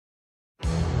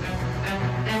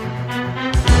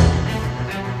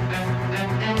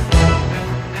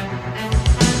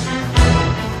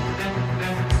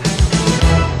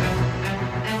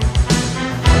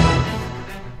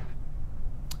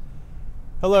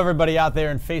Hello everybody out there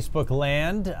in Facebook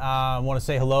land. I want to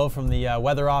say hello from the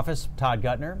weather office, Todd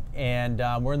Gutner, and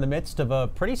we're in the midst of a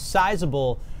pretty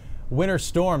sizable winter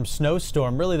storm,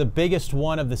 snowstorm, really the biggest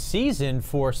one of the season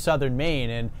for southern Maine,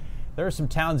 and there are some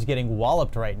towns getting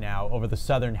walloped right now over the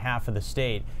southern half of the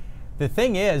state. The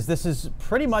thing is, this is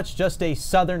pretty much just a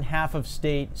southern half of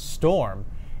state storm.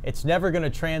 It's never going to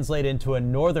translate into a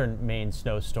northern Maine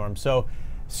snowstorm, so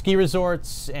ski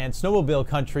resorts and snowmobile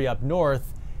country up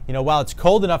north, you know, while it's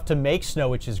cold enough to make snow,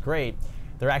 which is great,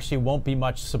 there actually won't be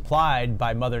much supplied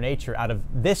by Mother Nature out of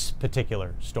this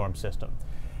particular storm system.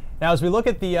 Now, as we look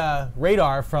at the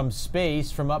radar from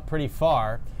space, from up pretty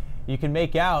far, you can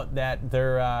make out that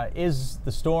there is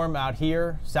the storm out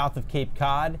here south of Cape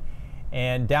Cod,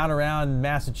 and down around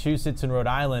Massachusetts and Rhode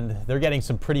Island, they're getting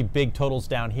some pretty big totals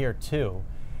down here too.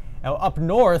 Now, up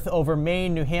north over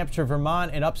Maine, New Hampshire,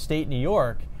 Vermont, and upstate New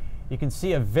York, you can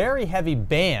see a very heavy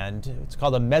band. It's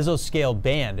called a mesoscale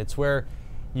band. It's where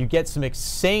you get some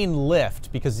insane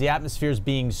lift because the atmosphere is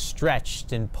being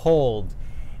stretched and pulled,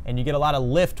 and you get a lot of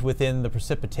lift within the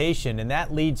precipitation, and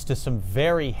that leads to some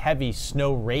very heavy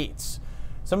snow rates.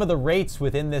 Some of the rates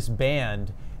within this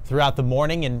band throughout the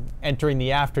morning and entering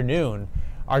the afternoon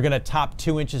are going to top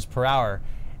 2 inches per hour.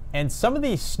 And some of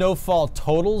these snowfall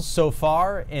totals so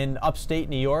far in upstate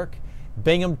New York,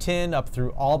 Binghamton up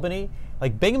through Albany,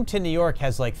 like Binghamton, New York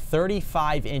has like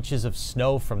 35 inches of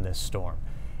snow from this storm.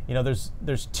 You know,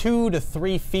 there's 2 to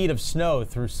 3 feet of snow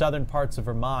through southern parts of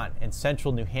Vermont and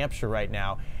central New Hampshire right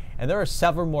now, and there are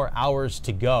several more hours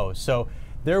to go. So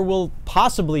there will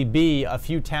possibly be a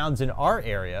few towns in our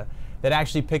area that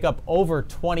actually pick up over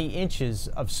 20 inches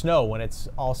of snow when it's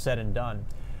all said and done.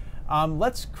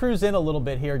 Let's cruise in a little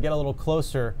bit here, get a little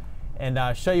closer,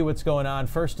 and show you what's going on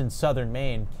first in southern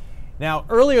Maine. Now,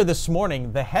 earlier this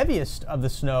morning, the heaviest of the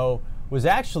snow was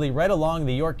actually right along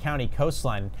the York County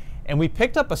coastline, and we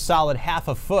picked up a solid ½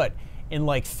 a foot in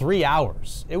like 3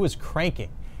 hours. It was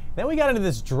cranking. Then we got into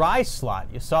this dry slot.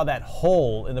 You saw that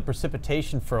hole in the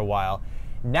precipitation for a while.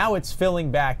 Now it's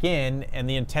filling back in, and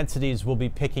the intensities will be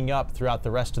picking up throughout the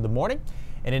rest of the morning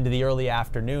and into the early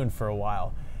afternoon for a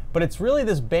while. But it's really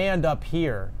this band up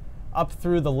here, up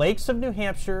through the lakes of New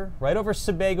Hampshire, right over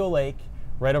Sebago Lake,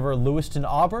 right over Lewiston,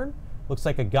 Auburn. Looks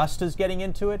like Augusta's getting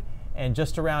into it, and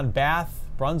just around Bath,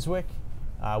 Brunswick,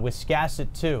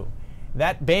 Wiscasset too.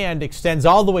 That band extends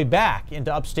all the way back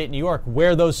into upstate New York,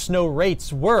 where those snow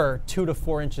rates were 2 to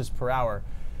 4 inches per hour.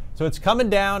 So it's coming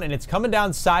down, and it's coming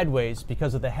down sideways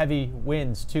because of the heavy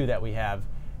winds too that we have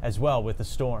as well with the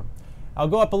storm. I'll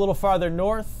go up a little farther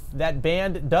north. That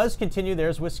band does continue.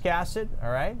 There's Wiscasset,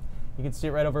 all right? You can see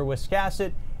it right over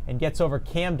Wiscasset, and gets over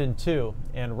Camden too,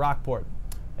 and Rockport,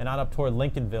 and on up toward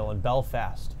Lincolnville and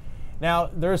Belfast.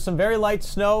 Now, there's some very light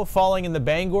snow falling in the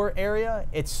Bangor area.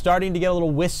 It's starting to get a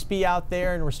little wispy out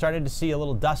there, and we're starting to see a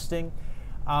little dusting.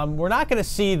 We're not going to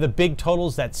see the big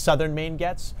totals that southern Maine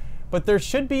gets, but there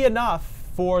should be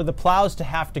enough for the plows to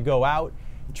have to go out,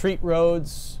 treat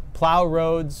roads, plow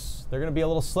roads. They're going to be a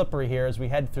little slippery here as we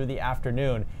head through the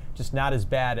afternoon, just not as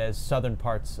bad as southern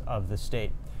parts of the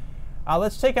state.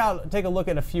 Let's take a look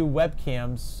at a few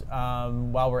webcams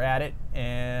while we're at it,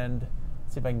 and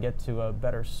see if I can get to a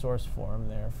better source for them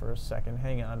there for a second.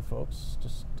 Hang on, folks.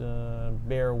 Just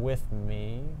bear with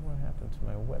me. What happened to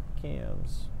my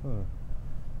webcams?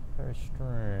 Very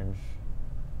strange.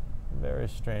 Very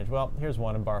strange. Well, here's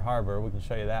one in Bar Harbor. We can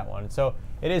show you that one. So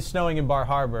it is snowing in Bar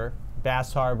Harbor,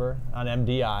 Bass Harbor on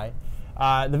MDI.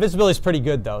 The visibility is pretty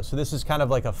good though. So this is kind of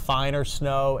like a finer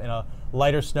snow and a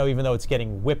lighter snow, even though it's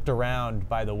getting whipped around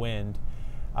by the wind.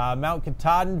 Mount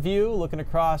Katahdin view, looking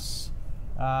across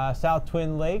South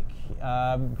Twin Lake.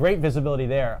 Great visibility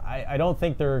there. I don't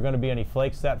think there are going to be any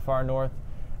flakes that far north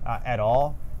at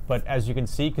all. But as you can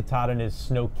see, Katahdin is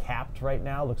snow-capped right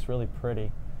now. Looks really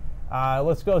pretty.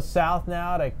 Let's go south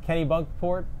now to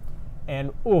Kennebunkport,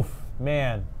 and oof,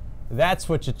 man, that's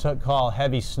what you call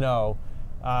heavy snow.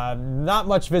 Not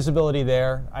much visibility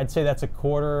there. I'd say that's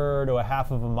 1/4 to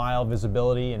 1/2 of a mile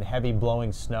visibility and heavy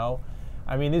blowing snow.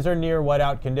 I mean, these are near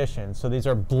whiteout conditions, so these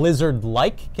are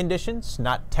blizzard-like conditions,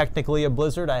 not technically a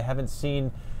blizzard. I haven't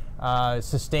seen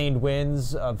sustained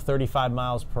winds of 35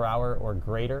 miles per hour or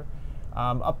greater.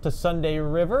 Up to Sunday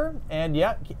River, and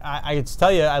yeah, I can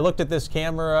tell you, I looked at this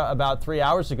camera about 3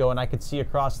 hours ago and I could see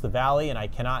across the valley, and I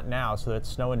cannot now, so it's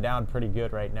snowing down pretty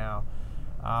good right now.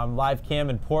 Live cam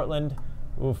in Portland,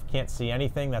 oof, can't see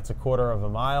anything. That's 1/4 of a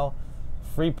mile.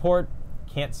 Freeport,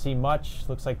 can't see much.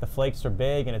 Looks like the flakes are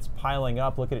big and it's piling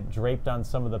up. Look at it draped on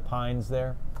some of the pines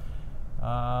there.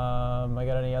 I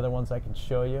got any other ones I can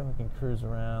show you? We can cruise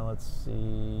around. Let's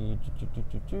see.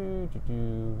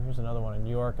 Here's another one in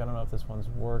New York. I don't know if this one's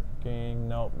working.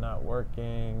 Nope, not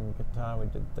working. Good time, we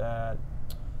did that.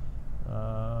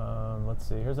 Let's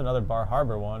see. Here's another Bar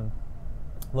Harbor one.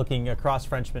 Looking across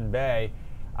Frenchman Bay.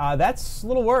 That's a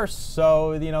little worse.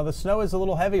 So, the snow is a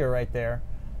little heavier right there.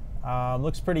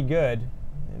 Looks pretty good.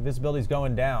 Visibility's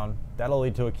going down. That'll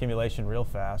lead to accumulation real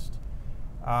fast.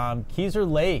 Keyser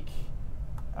Lake.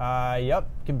 Yep,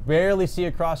 can barely see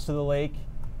across to the lake.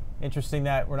 Interesting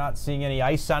that we're not seeing any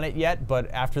ice on it yet, but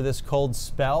after this cold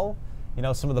spell,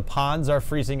 some of the ponds are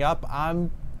freezing up. I'm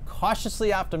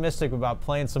cautiously optimistic about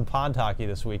playing some pond hockey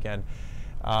this weekend.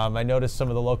 I noticed some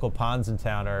of the local ponds in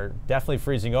town are definitely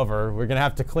freezing over. We're going to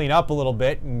have to clean up a little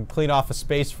bit and clean off a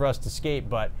space for us to skate,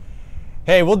 but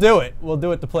hey, we'll do it. We'll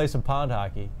do it to play some pond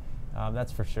hockey.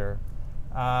 That's for sure.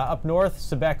 Up north,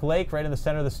 Sebec Lake, right in the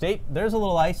center of the state. There's a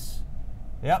little ice.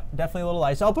 Yep, definitely a little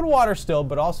ice. Open water still,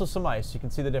 but also some ice. You can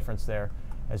see the difference there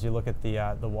as you look at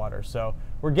the water. So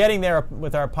we're getting there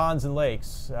with our ponds and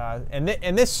lakes. And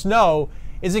this snow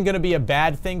isn't going to be a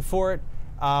bad thing for it.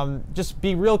 Just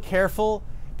be real careful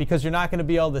because you're not going to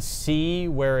be able to see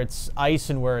where it's ice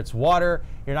and where it's water.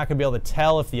 You're not going to be able to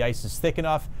tell if the ice is thick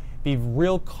enough. Be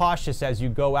real cautious as you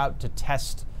go out to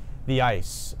test the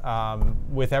ice.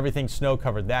 With everything snow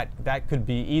covered, that could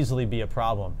easily be a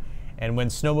problem. And when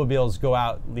snowmobiles go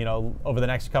out, over the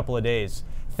next couple of days,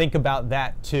 think about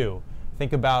that too.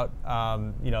 Think about,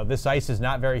 this ice is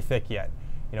not very thick yet.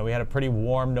 We had a pretty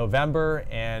warm November,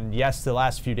 and yes, the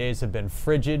last few days have been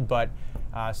frigid, but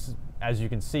as you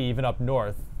can see, even up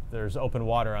north, there's open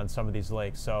water on some of these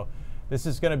lakes. So this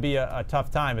is going to be a tough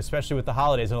time, especially with the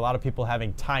holidays and a lot of people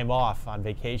having time off on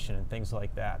vacation and things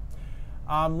like that.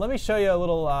 Let me show you a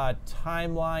little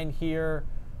timeline here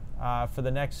for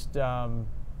the next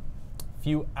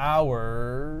few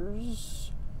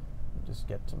hours. Just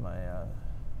get to my, yeah,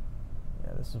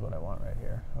 this is what I want right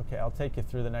here. Okay, I'll take you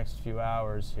through the next few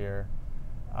hours here.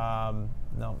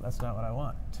 No, that's not what I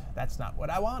want. That's not what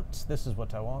I want. This is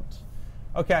what I want.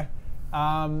 Okay,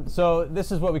 so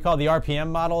this is what we call the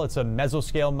RPM model. It's a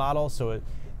mesoscale model, so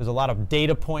there's a lot of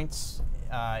data points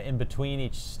in between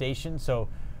each station, so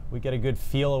we get a good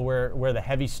feel of where the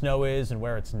heavy snow is and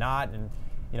where it's not, and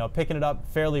picking it up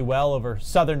fairly well over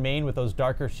southern Maine with those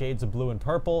darker shades of blue and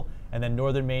purple, and then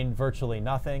northern Maine virtually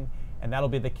nothing. And that'll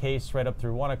be the case right up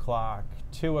through 1 o'clock,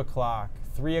 2 o'clock,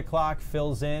 3 o'clock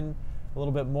fills in a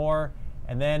little bit more,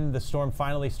 and then the storm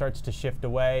finally starts to shift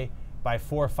away. By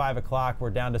 4 or 5 o'clock, we're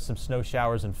down to some snow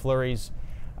showers and flurries,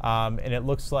 and it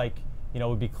looks like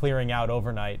we'll be clearing out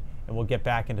overnight, and we'll get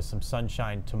back into some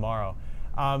sunshine tomorrow.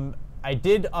 I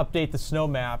did update the snow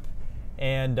map,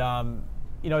 and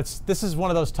this is one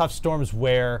of those tough storms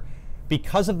where,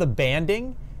 because of the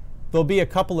banding, there'll be a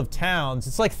couple of towns.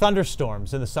 It's like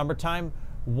thunderstorms in the summertime.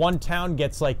 One town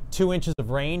gets like 2 inches of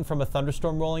rain from a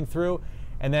thunderstorm rolling through,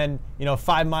 and then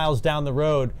 5 miles down the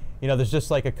road, there's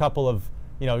just like a couple of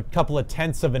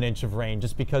tenths of an inch of rain,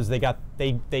 just because they got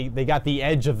the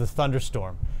edge of the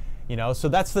thunderstorm. So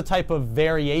that's the type of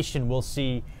variation we'll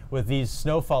see with these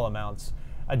snowfall amounts.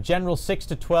 A general 6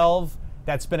 to 12.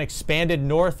 That's been expanded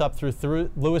north up through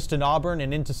Lewiston, Auburn,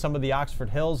 and into some of the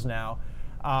Oxford Hills now,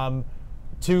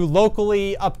 to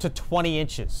locally up to 20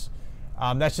 inches.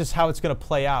 That's just how it's going to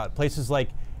play out. Places like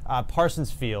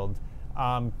Parsonsfield,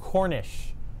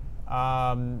 Cornish,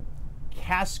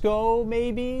 Casco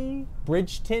maybe,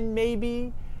 Bridgeton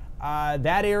maybe,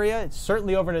 that area. It's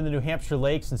certainly over in the New Hampshire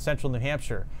lakes in central New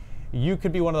Hampshire. You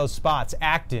could be one of those spots.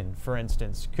 Acton, for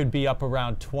instance, could be up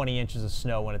around 20 inches of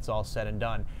snow when it's all said and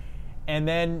done. And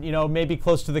then, maybe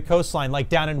close to the coastline, like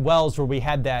down in Wells where we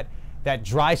had that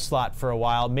dry slot for a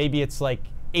while, maybe it's like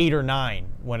 8 or 9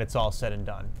 when it's all said and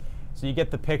done. So you get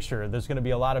the picture. There's going to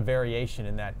be a lot of variation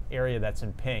in that area that's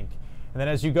in pink. And then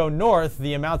as you go north,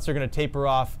 the amounts are going to taper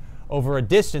off over a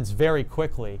distance very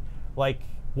quickly, like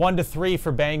 1 to 3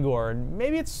 for Bangor, and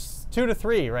maybe it's 2 to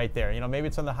 3 right there. Maybe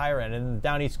it's on the higher end, and the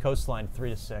down east coastline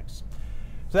 3 to 6.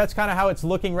 So that's kind of how it's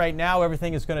looking right now.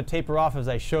 Everything is going to taper off as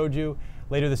I showed you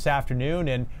later this afternoon,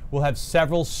 and we'll have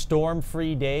several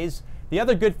storm-free days. The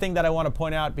other good thing that I want to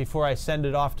point out before I send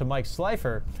it off to Mike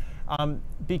Slifer,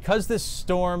 because this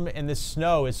storm and this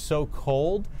snow is so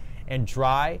cold and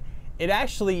dry, it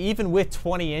actually, even with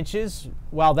 20 inches,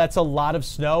 while that's a lot of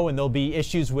snow and there'll be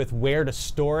issues with where to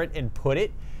store it and put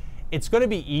it, it's going to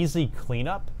be easy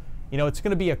cleanup. It's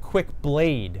going to be a quick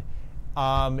blade.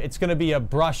 It's going to be a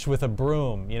brush with a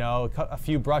broom, a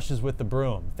few brushes with the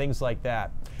broom, things like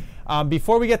that.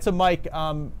 Before we get to Mike,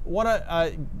 want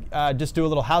to just do a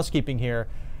little housekeeping here.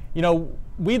 you know,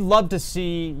 we'd love to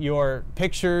see your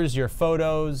pictures, your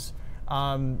photos.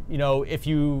 You know, if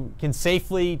you can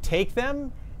safely take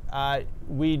them,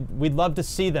 we'd love to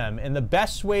see them. And the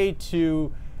best way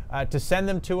to send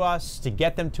them to us, to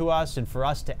get them to us, and for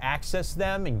us to access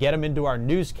them and get them into our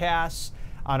newscasts,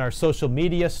 on our social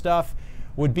media stuff,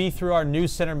 would be through our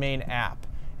News Center Maine app.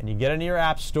 And you get into your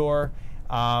app store,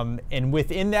 and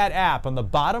within that app, on the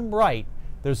bottom right,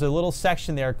 there's a little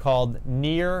section there called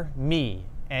Near Me,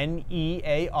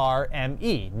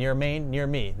 Nearme, Near Maine, Near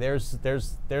Me.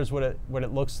 There's what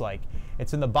it looks like.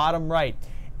 It's in the bottom right.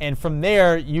 And from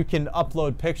there, you can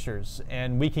upload pictures,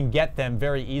 and we can get them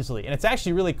very easily. And it's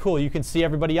actually really cool. You can see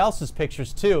everybody else's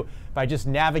pictures too by just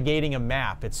navigating a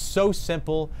map. It's so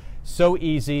simple, so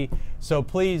easy. So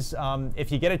please,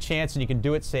 if you get a chance and you can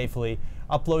do it safely,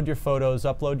 upload your photos,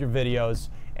 upload your videos,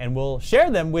 and we'll share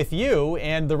them with you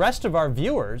and the rest of our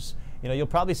viewers. You know, you'll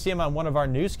probably see them on one of our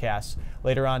newscasts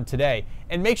later on today.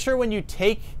 And make sure when you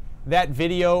take that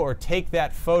video or take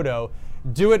that photo,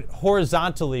 do it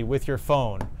horizontally with your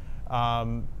phone,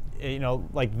 you know,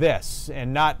 like this,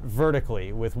 and not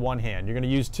vertically with one hand. You're going to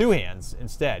use two hands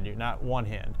instead, you're not one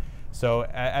hand. So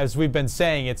as we've been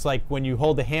saying, it's like when you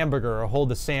hold a hamburger or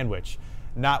hold a sandwich,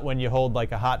 not when you hold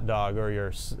like a hot dog or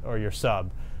your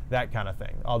sub, that kind of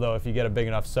thing. Although if you get a big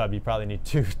enough sub, you probably need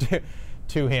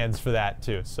two hands for that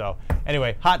too. So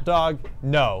anyway, hot dog,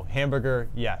 no. Hamburger,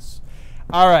 yes.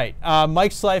 All right,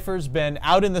 Mike Slifer's been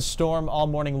out in the storm all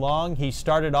morning long. He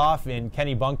started off in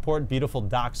Kennebunkport, beautiful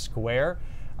Dock Square,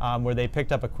 where they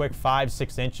picked up a quick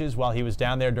 5-6 inches while he was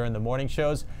down there during the morning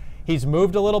shows. He's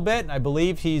moved a little bit. I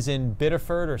believe he's in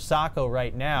Biddeford or Saco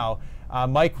right now.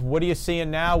 Mike, what are you seeing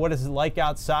now? What is it like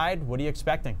outside? What are you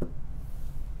expecting?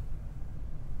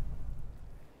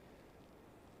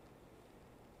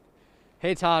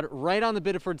 Hey Todd, right on the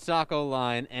Biddeford-Saco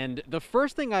line, and the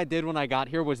first thing I did when I got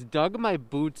here was dug my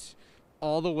boots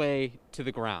all the way to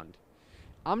the ground.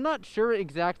 I'm not sure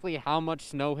exactly how much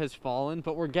snow has fallen,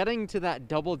 but we're getting to that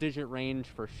double-digit range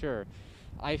for sure.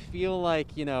 I feel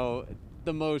like, you know,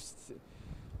 the most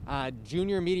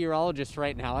junior meteorologist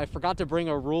right now. I forgot to bring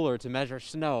a ruler to measure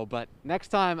snow, but next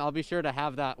time I'll be sure to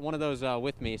have one of those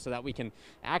with me so that we can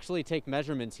actually take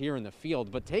measurements here in the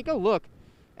field. But take a look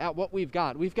at what we've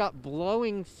got. We've got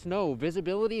blowing snow,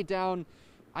 visibility down,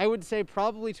 I would say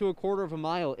probably to 1/4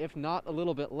 mile, if not a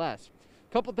little bit less.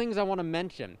 A couple things I want to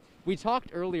mention. We talked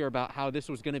earlier about how this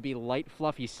was going to be light,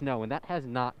 fluffy snow, and that has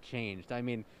not changed. I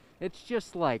mean, it's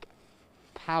just like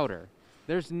powder.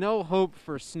 There's no hope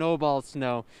for snowball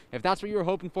snow. If that's what you were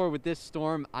hoping for with this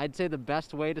storm, I'd say the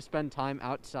best way to spend time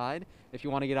outside, if you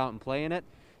want to get out and play in it,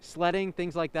 sledding,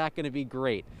 things like that, going to be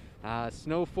great.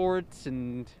 Snow forts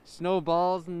and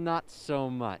snowballs, not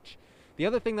so much. The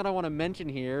other thing that I want to mention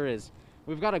here is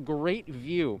we've got a great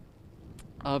view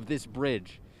of this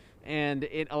bridge, and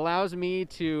it allows me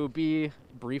to be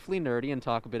briefly nerdy and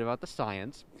talk a bit about the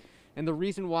science and the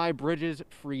reason why bridges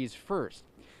freeze first.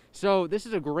 So this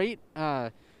is a great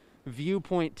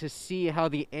viewpoint to see how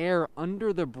the air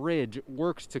under the bridge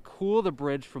works to cool the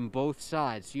bridge from both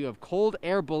sides. So you have cold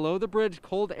air below the bridge,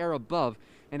 cold air above,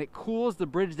 and it cools the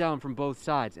bridge down from both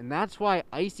sides. And that's why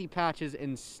icy patches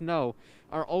and snow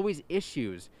are always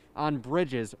issues on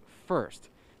bridges first.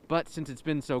 But since it's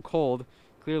been so cold,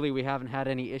 clearly we haven't had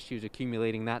any issues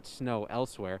accumulating that snow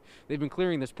elsewhere. They've been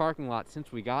clearing this parking lot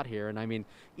since we got here, and I mean,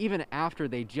 even after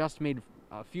they just made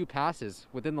a few passes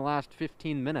within the last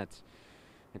 15 minutes,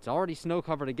 it's already snow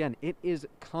covered again. It is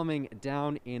coming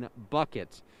down in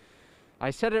buckets. I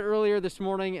said it earlier this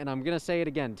morning, and I'm going to say it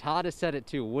again. Todd has said it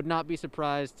too. Would not be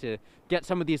surprised to get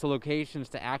some of these locations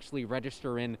to actually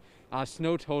register in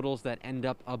snow totals that end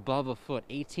up above a foot.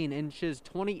 18 inches,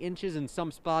 20 inches in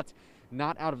some spots,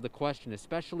 not out of the question,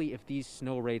 especially if these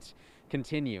snow rates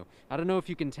continue. I don't know if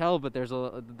you can tell, but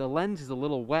the lens is a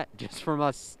little wet just from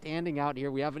us standing out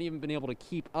here. We haven't even been able to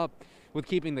keep up with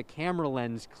keeping the camera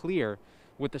lens clear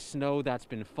with the snow that's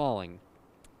been falling.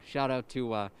 Shout out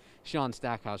to Sean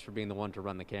Stackhouse for being the one to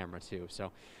run the camera too.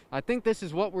 So I think this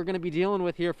is what we're going to be dealing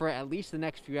with here for at least the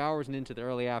next few hours and into the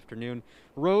early afternoon.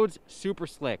 Roads super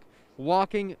slick,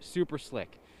 walking super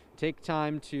slick. Take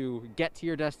time to get to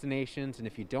your destinations, and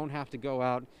if you don't have to go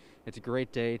out, it's a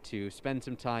great day to spend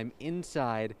some time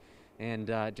inside and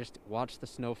just watch the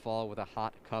snow fall with a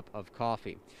hot cup of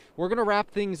coffee. We're going to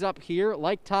wrap things up here.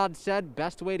 Like Todd said,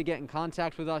 best way to get in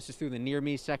contact with us is through the Near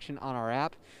Me section on our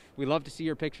app. We love to see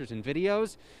your pictures and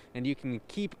videos, and you can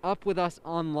keep up with us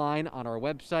online on our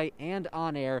website and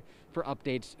on air for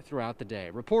updates throughout the day.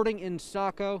 Reporting in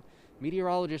Saco,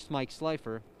 meteorologist Mike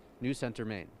Slifer, News Center,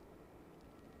 Maine.